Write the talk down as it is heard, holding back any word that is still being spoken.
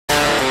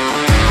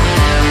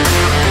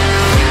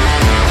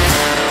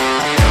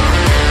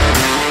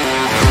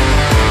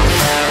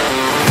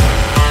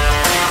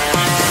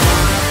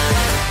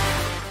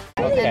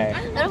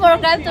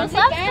forget to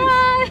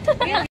subscribe.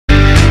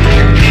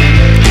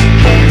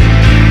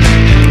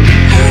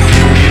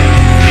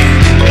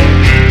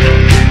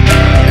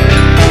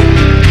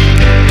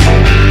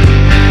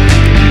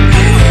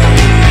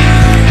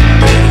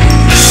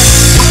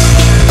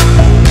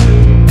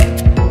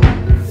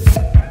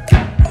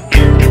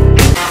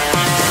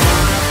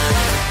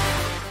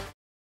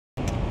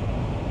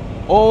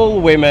 All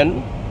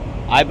women,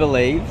 I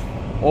believe,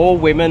 all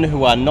women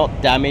who are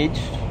not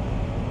damaged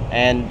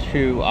and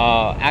who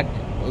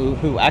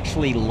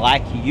actually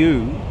like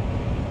you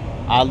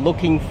are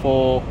looking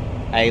for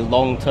a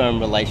long-term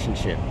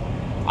relationship.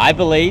 I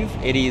believe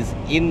it is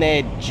in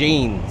their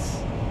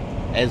genes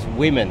as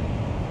women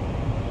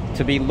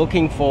to be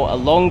looking for a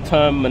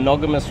long-term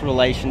monogamous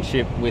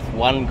relationship with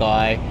one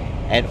guy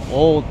at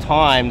all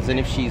times, and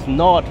if she's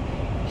not,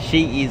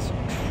 she is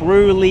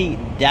truly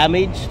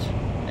damaged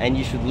and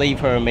you should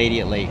leave her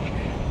immediately.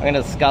 I'm going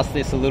to discuss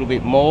this a little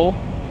bit more,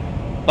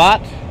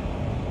 but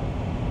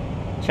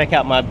check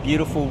out my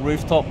beautiful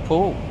rooftop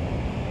pool.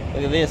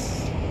 Look at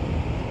this.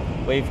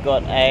 We've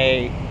got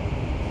a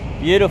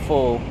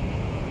beautiful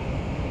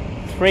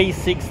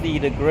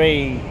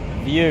 360-degree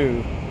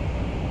view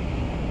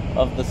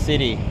of the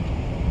city.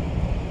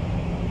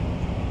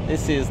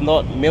 This is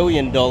not $1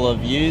 million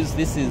views,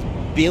 this is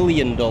 $1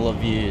 billion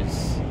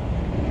views.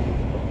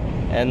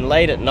 And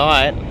late at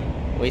night,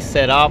 we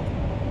set up,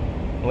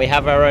 we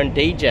have our own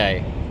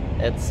DJ.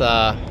 It's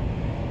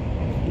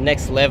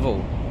next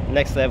level,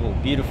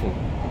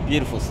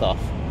 beautiful stuff.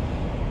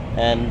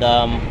 And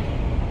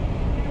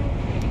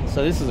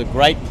so this is a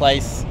great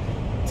place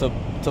to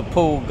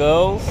pull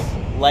girls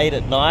late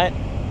at night.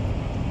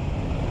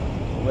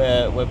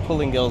 We're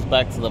pulling girls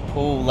back to the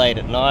pool late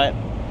at night,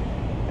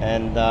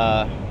 and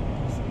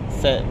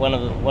one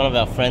of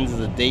our friends is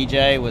a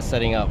DJ. We're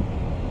setting up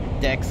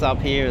decks up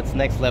here. It's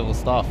next level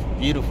stuff,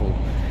 beautiful.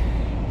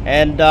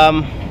 And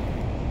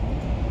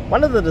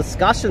one of the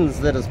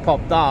discussions that has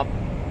popped up,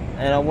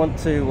 and I want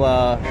to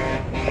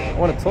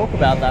talk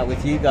about that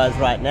with you guys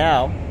right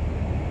now,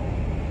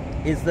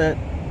 is that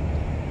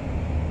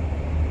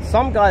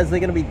some guys,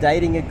 they're going to be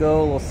dating a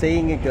girl or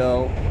seeing a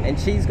girl, and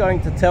she's going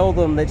to tell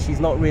them that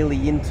she's not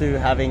really into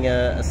having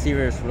a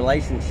serious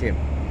relationship.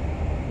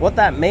 What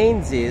that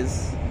means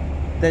is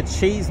that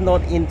she's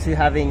not into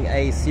having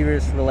a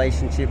serious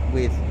relationship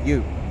with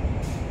you.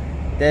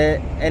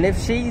 And if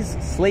she's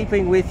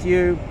sleeping with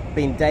you,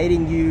 been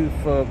dating you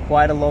for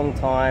quite a long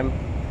time,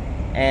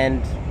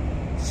 and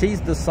she's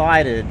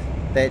decided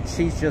that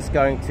she's just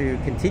going to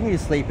continue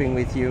sleeping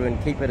with you and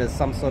keep it as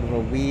some sort of a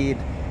weird,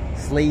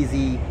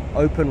 sleazy,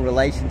 open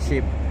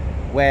relationship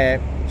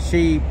where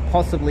she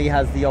possibly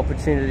has the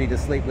opportunity to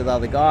sleep with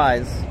other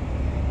guys,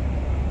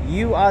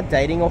 you are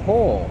dating a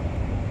whore.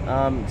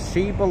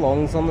 She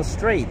belongs on the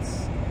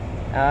streets,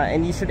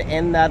 and you should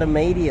end that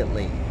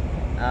immediately.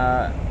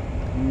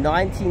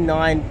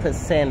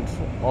 99%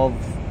 of,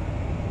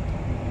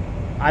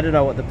 I don't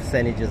know what the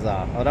percentages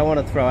are, I don't want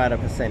to throw out a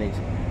percentage,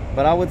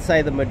 but I would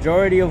say the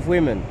majority of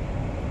women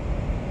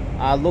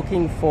are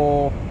looking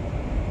for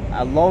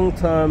a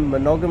long-term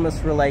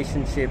monogamous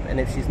relationship, and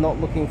if she's not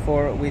looking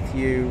for it with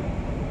you,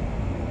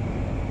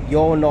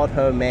 you're not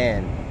her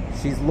man.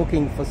 She's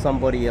looking for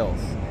somebody else,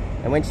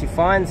 and when she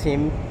finds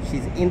him,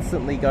 she's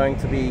instantly going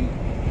to be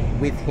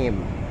with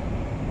him.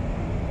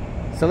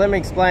 So let me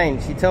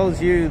explain. She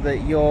tells you that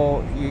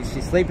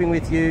she's sleeping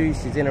with you,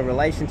 she's in a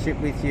relationship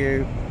with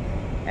you,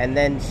 and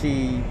then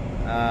she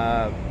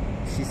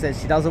says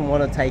she doesn't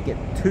want to take it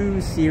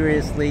too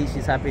seriously.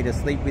 She's happy to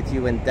sleep with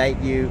you and date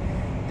you.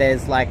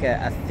 There's like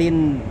a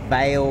thin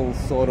veil,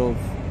 sort of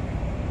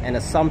an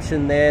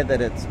assumption there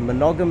that it's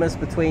monogamous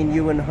between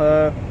you and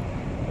her.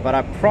 But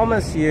I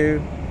promise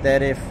you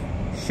that if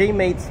she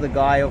meets the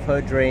guy of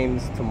her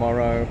dreams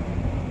tomorrow,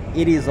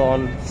 it is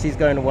on. She's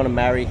going to want to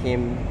marry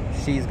him.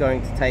 She's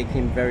going to take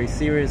him very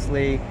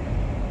seriously,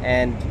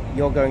 and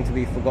you're going to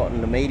be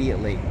forgotten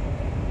immediately.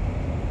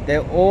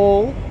 They're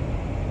all,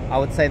 I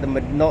would say,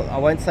 I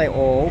won't say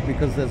all,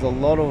 because there's a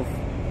lot of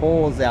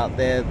whores out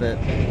there that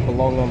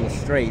belong on the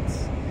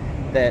streets,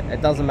 that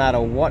it doesn't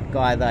matter what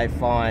guy they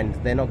find,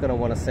 they're not going to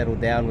want to settle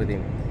down with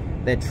him.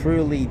 They're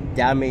truly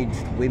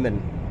damaged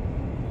women.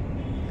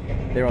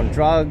 They're on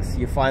drugs.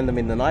 You find them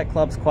in the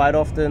nightclubs quite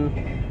often.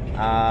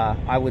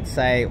 I would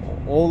say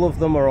all of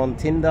them are on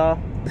Tinder.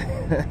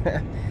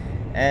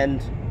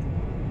 And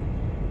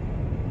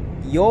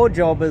your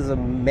job as a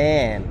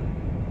man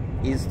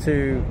is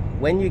to,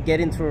 when you get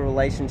into a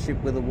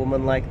relationship with a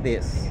woman like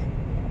this,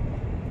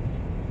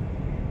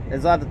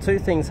 there's either two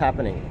things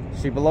happening.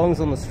 She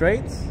belongs on the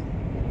streets,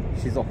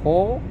 she's a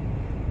whore,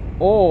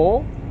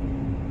 or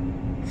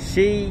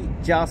she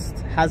just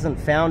hasn't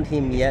found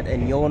him yet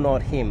and you're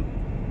not him.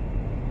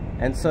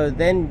 And so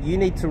then you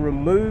need to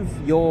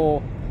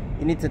you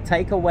need to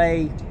take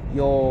away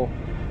your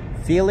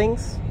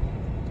feelings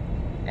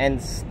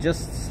and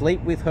just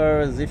sleep with her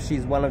as if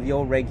she's one of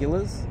your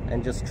regulars,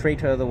 and just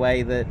treat her the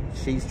way that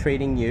she's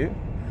treating you,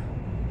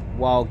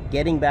 while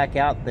getting back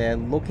out there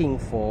looking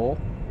for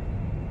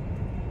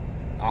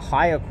a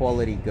higher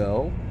quality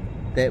girl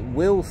that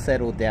will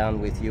settle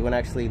down with you and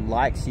actually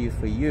likes you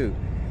for you.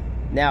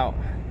 Now,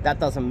 that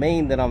doesn't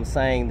mean that I'm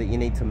saying that you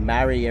need to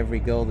marry every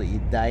girl that you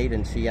date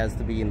and she has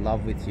to be in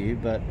love with you,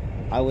 but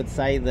I would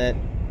say that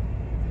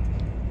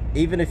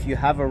even if you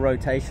have a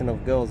rotation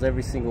of girls,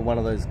 every single one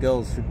of those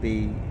girls should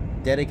be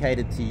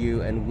dedicated to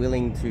you and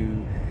willing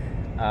to,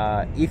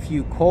 if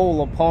you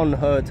call upon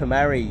her to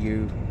marry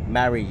you,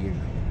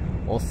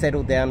 or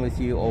settle down with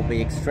you, or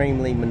be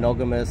extremely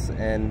monogamous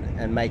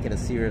and make it a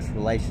serious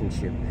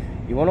relationship.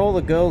 You want all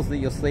the girls that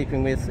you're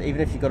sleeping with,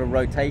 even if you've got a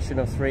rotation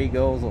of 3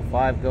 girls or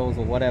 5 girls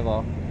or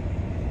whatever,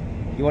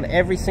 you want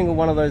every single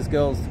one of those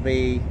girls to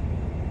be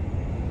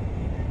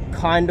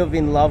kind of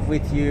in love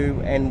with you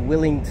and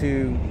willing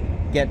to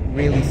get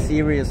really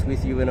serious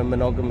with you in a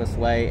monogamous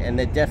way, and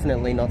they're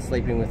definitely not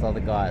sleeping with other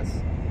guys.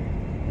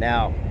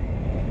 Now,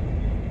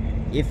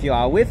 if you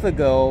are with a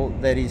girl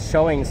that is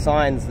showing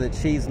signs that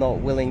she's not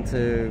willing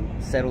to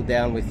settle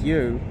down with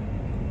you,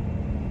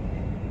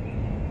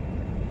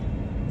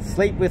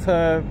 sleep with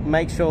her,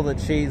 make sure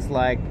that she's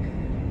like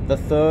the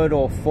 3rd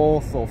or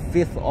 4th or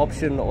 5th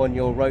option on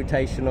your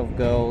rotation of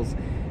girls,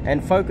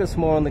 and focus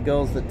more on the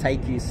girls that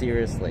take you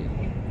seriously.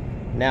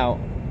 Now,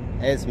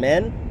 as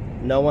men,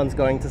 no one's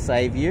going to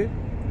save you.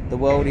 The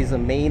world is a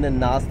mean and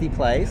nasty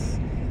place,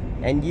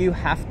 and you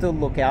have to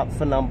look out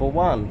for number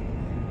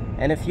 1.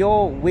 And if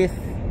you're with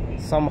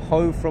some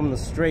hoe from the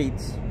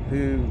streets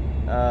who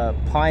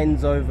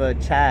pines over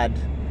Chad,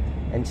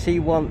 and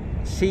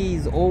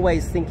she's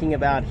always thinking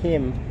about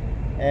him,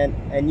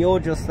 and you're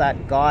just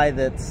that guy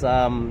that's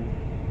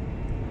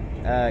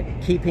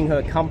keeping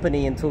her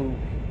company until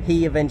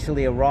he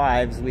eventually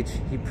arrives, which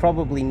he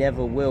probably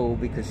never will,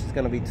 because she's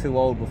going to be too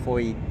old before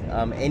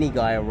any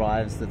guy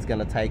arrives that's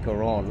going to take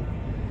her on.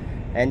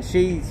 And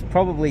she's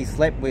probably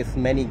slept with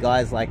many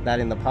guys like that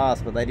in the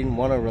past, but they didn't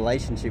want a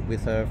relationship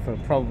with her for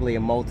probably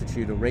a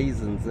multitude of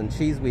reasons. And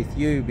she's with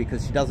you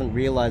because she doesn't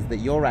realize that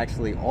you're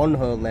actually on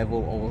her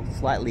level or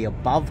slightly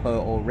above her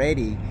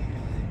already,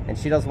 and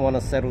she doesn't want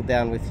to settle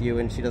down with you,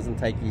 and she doesn't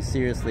take you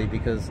seriously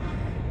because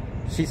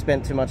she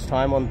spent too much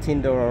time on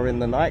Tinder or in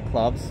the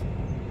nightclubs.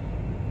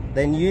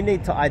 Then you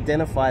need to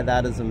identify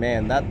that as a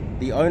man. That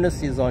the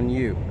onus is on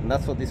you, and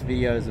that's what this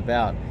video is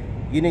about.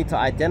 You need to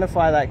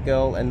identify that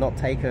girl and not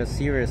take her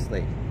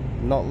seriously,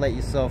 not let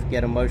yourself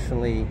get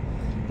emotionally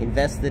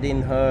invested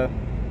in her,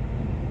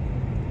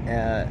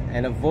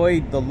 and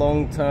avoid the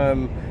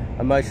long-term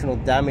emotional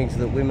damage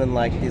that women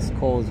like this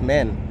cause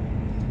men.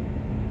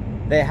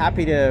 They're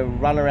happy to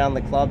run around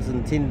the clubs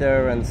and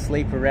Tinder and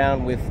sleep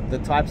around with the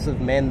types of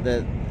men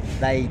that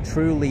they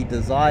truly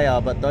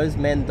desire, but those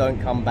men don't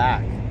come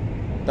back.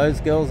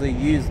 Those girls are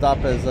used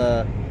up as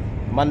a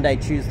Monday,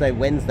 Tuesday,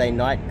 Wednesday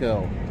night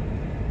girl.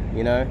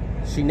 You know,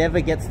 she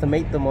never gets to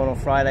meet them on a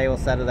Friday or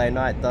Saturday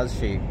night, does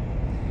she?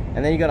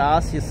 And then you got to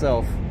ask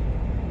yourself,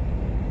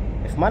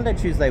 if Monday,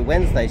 Tuesday,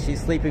 Wednesday she's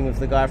sleeping with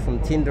the guy from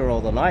Tinder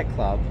or the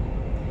nightclub,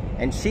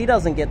 and she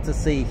doesn't get to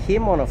see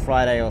him on a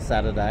Friday or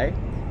Saturday,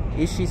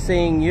 is she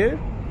seeing you?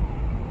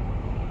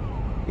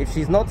 If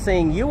she's not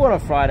seeing you on a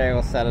Friday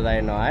or Saturday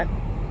night,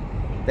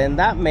 then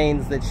that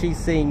means that she's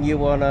seeing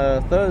you on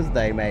a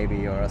Thursday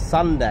maybe, or a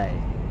Sunday.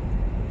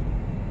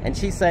 And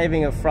she's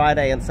saving a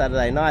Friday and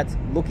Saturday nights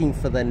looking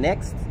for the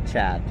next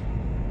Chad.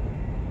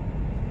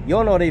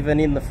 You're not even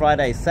in the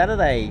Friday,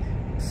 Saturday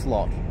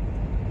slot.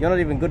 You're not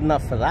even good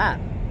enough for that.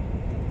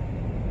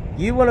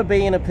 You want to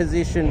be in a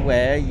position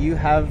where you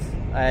have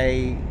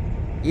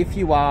if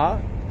you are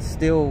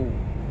still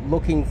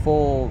looking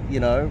for,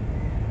 you know,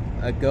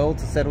 a girl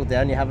to settle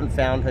down, you haven't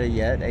found her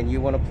yet, and you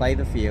want to play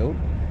the field,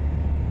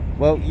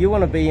 well, you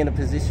want to be in a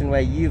position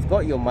where you've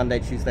got your Monday,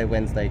 Tuesday,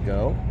 Wednesday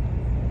girl,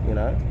 you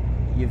know,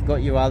 you've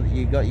got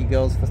your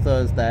girls for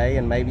Thursday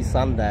and maybe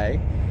Sunday,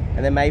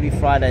 and then maybe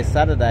Friday,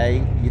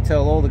 Saturday, you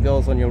tell all the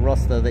girls on your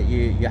roster that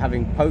you're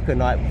having poker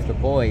night with the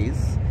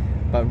boys,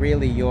 but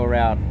really you're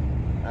out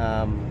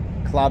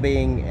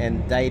clubbing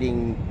and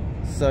dating,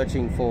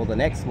 searching for the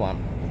next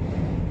one.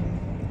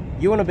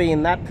 You want to be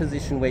in that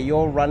position where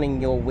you're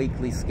running your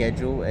weekly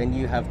schedule and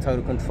you have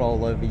total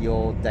control over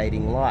your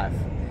dating life.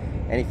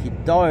 And if you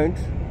don't,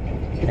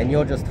 and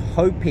you're just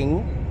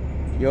hoping,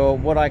 you're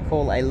what I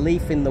call a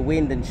leaf in the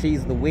wind, and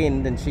she's the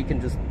wind, and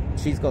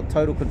she's got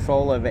total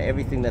control over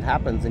everything that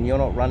happens, and you're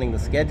not running the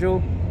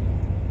schedule,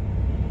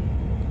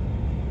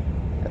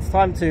 it's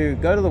time to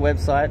go to the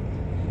website,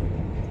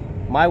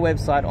 my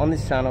website on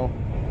this channel,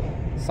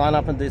 sign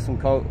up and do some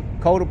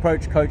cold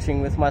approach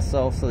coaching with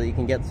myself so that you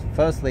can get,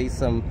 firstly,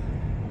 some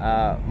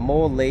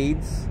more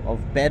leads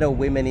of better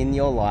women in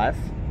your life.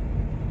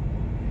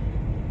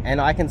 And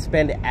I can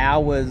spend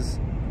hours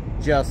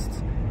just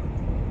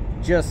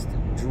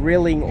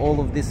drilling all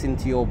of this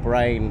into your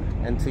brain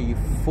until you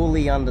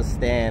fully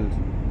understand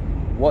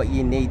what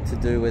you need to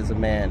do as a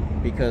man.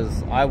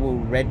 Because I will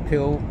red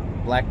pill,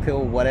 black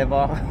pill,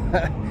 whatever,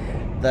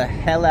 the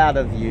hell out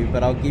of you,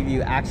 but I'll give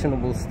you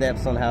actionable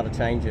steps on how to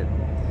change it.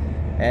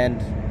 And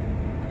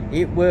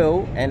it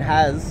will, and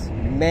has,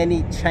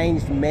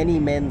 changed many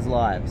men's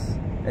lives.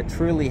 It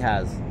truly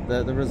has.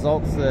 The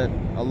results that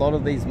a lot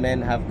of these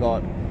men have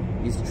got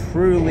is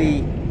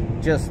truly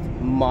just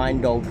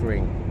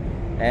mind-altering.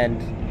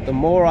 And the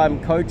more I'm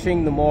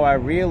coaching, the more I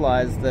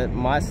realize that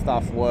my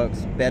stuff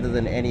works better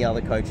than any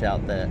other coach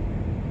out there.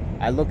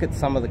 I look at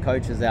some of the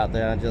coaches out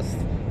there and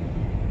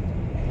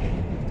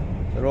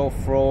they're all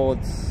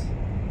frauds.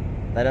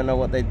 They don't know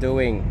what they're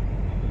doing.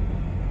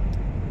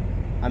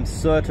 I'm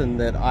certain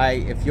that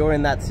if you're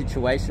in that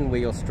situation where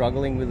you're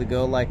struggling with a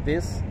girl like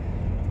this,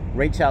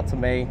 reach out to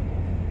me.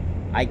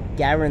 I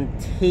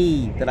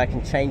guarantee that I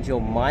can change your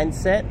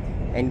mindset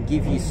and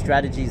give you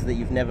strategies that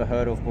you've never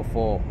heard of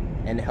before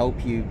and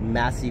help you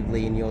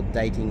massively in your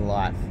dating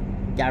life.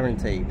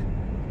 Guaranteed.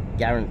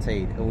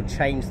 Guaranteed. It will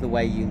change the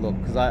way you look.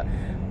 Because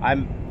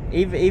I'm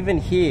even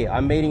here,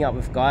 I'm meeting up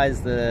with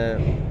guys that are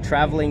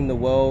traveling the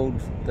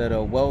world, that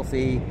are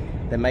wealthy,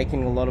 they're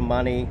making a lot of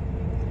money,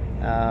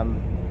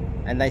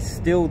 and they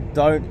still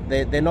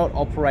they're not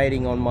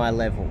operating on my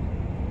level.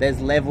 There's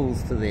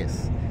levels to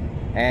this,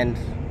 and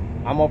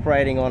I'm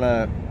operating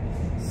on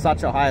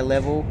such a high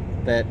level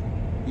that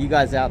you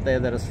guys out there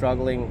that are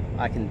struggling,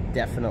 I can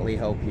definitely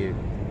help you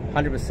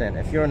 100%.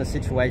 If you're in a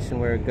situation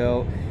where a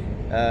girl,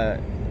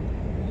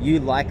 you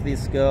like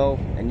this girl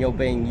and you're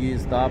being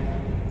used up,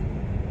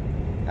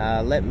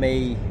 let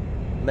me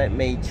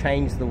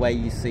change the way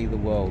you see the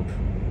world,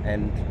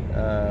 and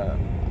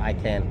I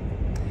can.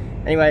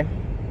 Anyway,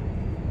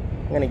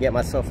 I'm gonna get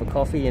myself a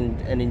coffee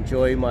and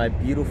enjoy my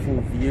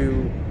beautiful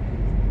view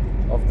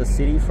of the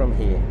city from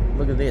here.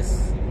 Look at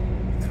this,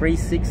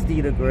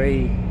 360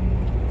 degree,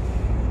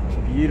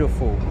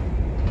 beautiful,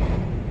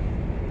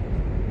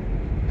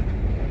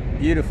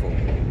 beautiful.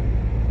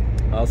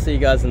 I'll see you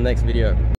guys in the next video.